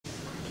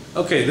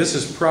Okay, this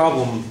is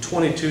problem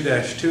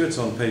 22-2. It's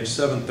on page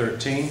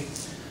 713.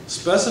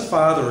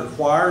 Specify the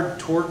required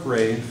torque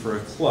rating for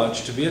a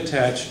clutch to be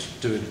attached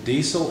to a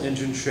diesel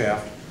engine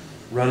shaft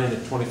running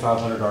at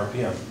 2,500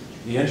 RPM.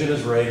 The engine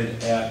is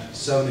rated at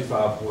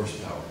 75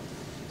 horsepower.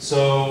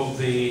 So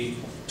the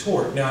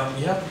torque, now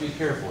you have to be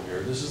careful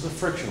here. This is the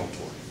frictional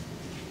torque.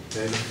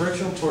 Okay, the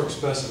frictional torque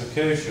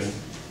specification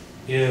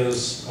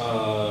is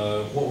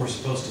what we're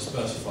supposed to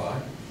specify.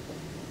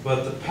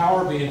 But the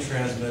power being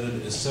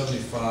transmitted is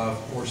 75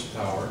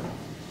 horsepower,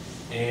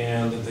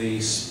 and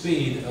the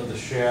speed of the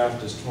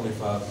shaft is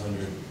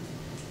 2,500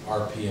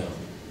 RPM.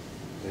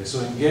 Okay,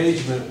 so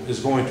engagement is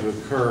going to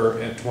occur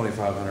at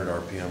 2,500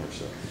 RPM or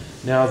so.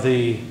 Now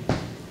the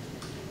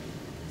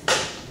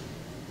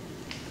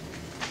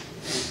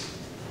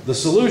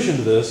solution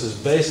to this is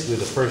basically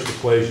the first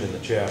equation in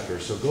the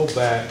chapter. So go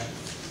back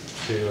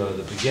to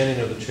the beginning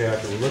of the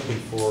chapter. We're looking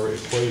for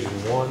equation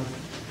 1.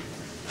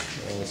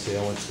 Let's see,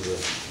 I went too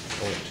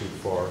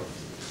far.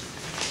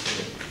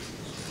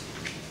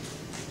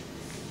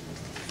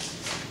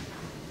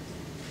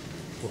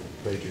 What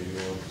page are you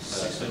on?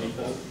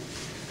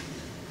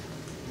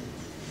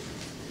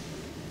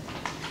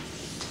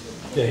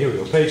 695. Yeah, here we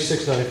go. Page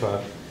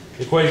 695.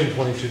 Equation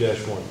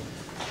 22-1.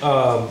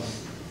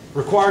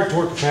 Required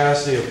torque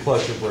capacity of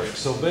clutch or brake.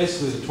 So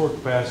basically, the torque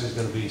capacity is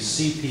going to be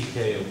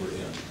CPK over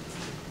N.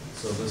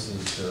 So this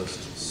is just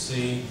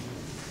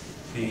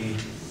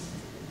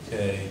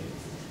CPK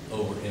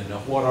over N. Now,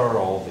 what are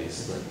all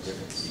these things?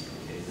 Different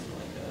CPKs and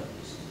like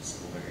just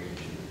simple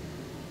variation.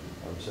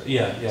 I'm sorry.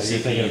 Yeah, you're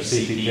thinking of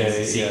CPK.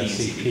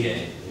 CP.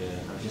 Yeah.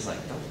 I was just like,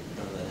 don't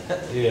know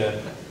that. Yeah.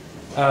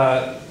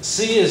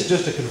 C is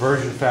just a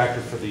conversion factor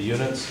for the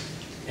units,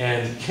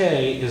 and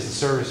K is the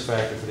service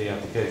factor for the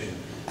application.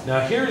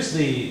 Now, here's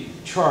the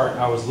chart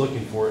I was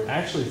looking for.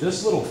 Actually,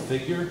 this little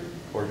figure,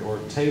 or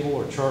table,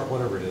 or chart,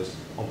 whatever it is,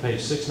 on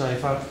page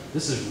 695,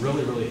 this is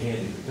really, really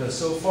handy, because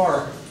so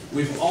far,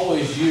 we've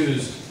always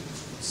used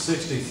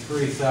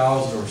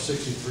 63,000 or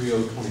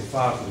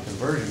 63,025 for the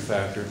conversion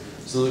factor,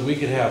 so that we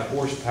could have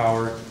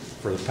horsepower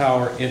for the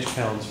power,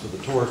 inch-pounds for the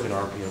torque, and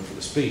RPM for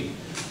the speed.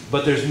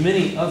 But there's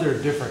many other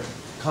different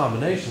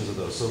combinations of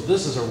those, so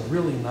this is a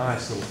really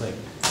nice little thing.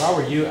 If I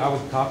were you, I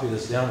would copy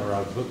this down, or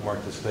I would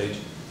bookmark this page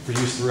for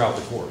use throughout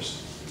the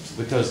course,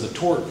 because the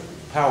torque,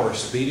 power,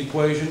 speed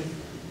equation,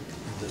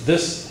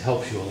 this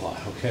helps you a lot,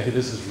 okay?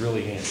 This is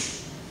really handy.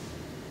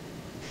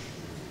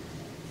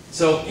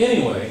 So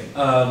anyway,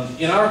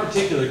 in our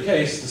particular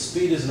case, the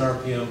speed is in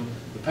RPM,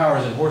 the power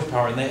is in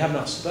horsepower, and they have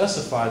not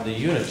specified the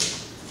units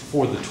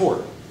for the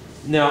torque.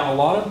 Now, a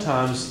lot of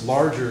times,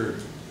 larger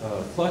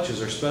clutches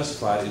are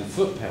specified in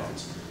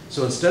foot-pounds.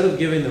 So instead of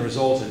giving the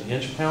result in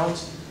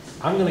inch-pounds,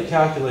 I'm going to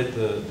calculate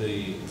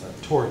the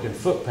torque in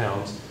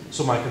foot-pounds.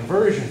 So my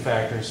conversion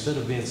factor, instead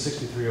of being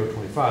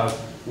 63,025,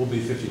 will be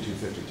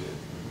 5252.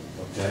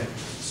 Okay?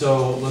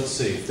 So let's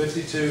see,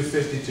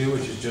 5252,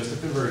 which is just a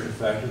conversion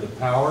factor. The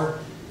power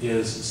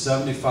is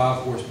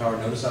 75 horsepower.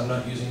 Notice I'm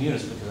not using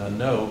units because I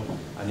know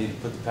I need to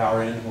put the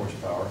power in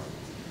horsepower.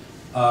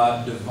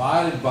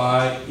 Divided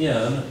by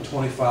N,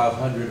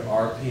 2,500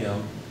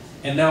 RPM.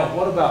 And now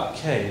what about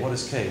K? What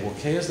is K? Well,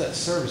 K is that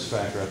service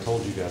factor I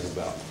told you guys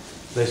about.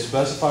 They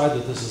specified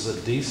that this is a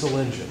diesel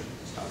engine.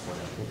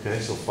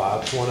 Okay, so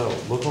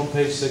 5.0. Look on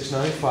page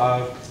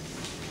 695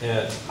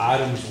 at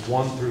items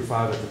 1 through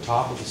 5 at the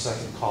top of the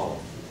second column.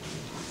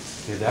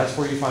 Okay, that's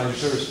where you find your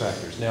service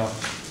factors. Now,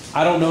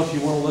 I don't know if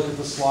you want to look at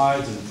the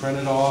slides and print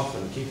it off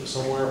and keep it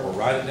somewhere or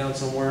write it down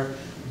somewhere,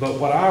 but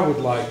what I would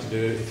like to do,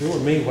 if it were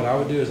me, what I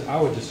would do is I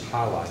would just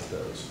highlight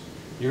those.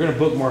 You're going to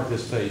bookmark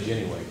this page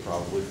anyway,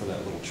 probably, for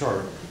that little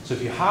chart. So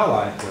if you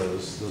highlight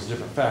those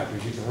different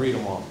factors, you can read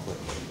them off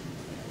quickly.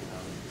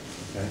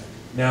 Okay.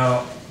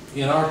 Now,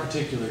 in our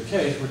particular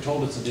case, we're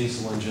told it's a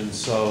diesel engine,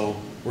 so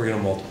we're going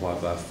to multiply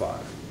by 5.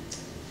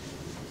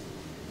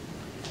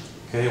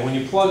 Okay, when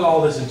you plug all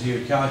this into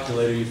your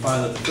calculator, you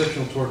find that the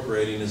frictional torque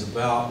rating is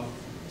about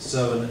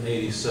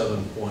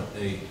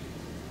 787.8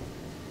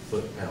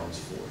 foot-pounds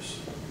force.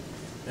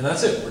 And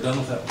that's it. We're done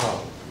with that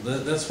problem.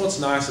 That's what's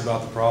nice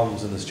about the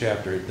problems in this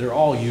chapter. They're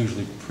all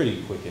usually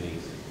pretty quick and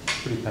easy,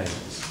 pretty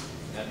painless.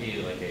 That'd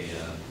be like a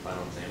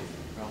final exam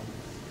problem?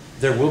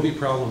 There will be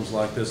problems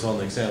like this on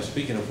the exam.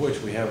 Speaking of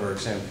which, we have our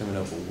exam coming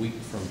up a week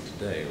from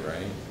today,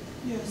 right?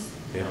 Yes.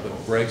 Okay,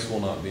 but brakes will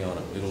not be on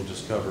it. It'll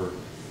just cover,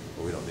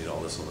 well, we don't need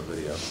all this on the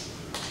video.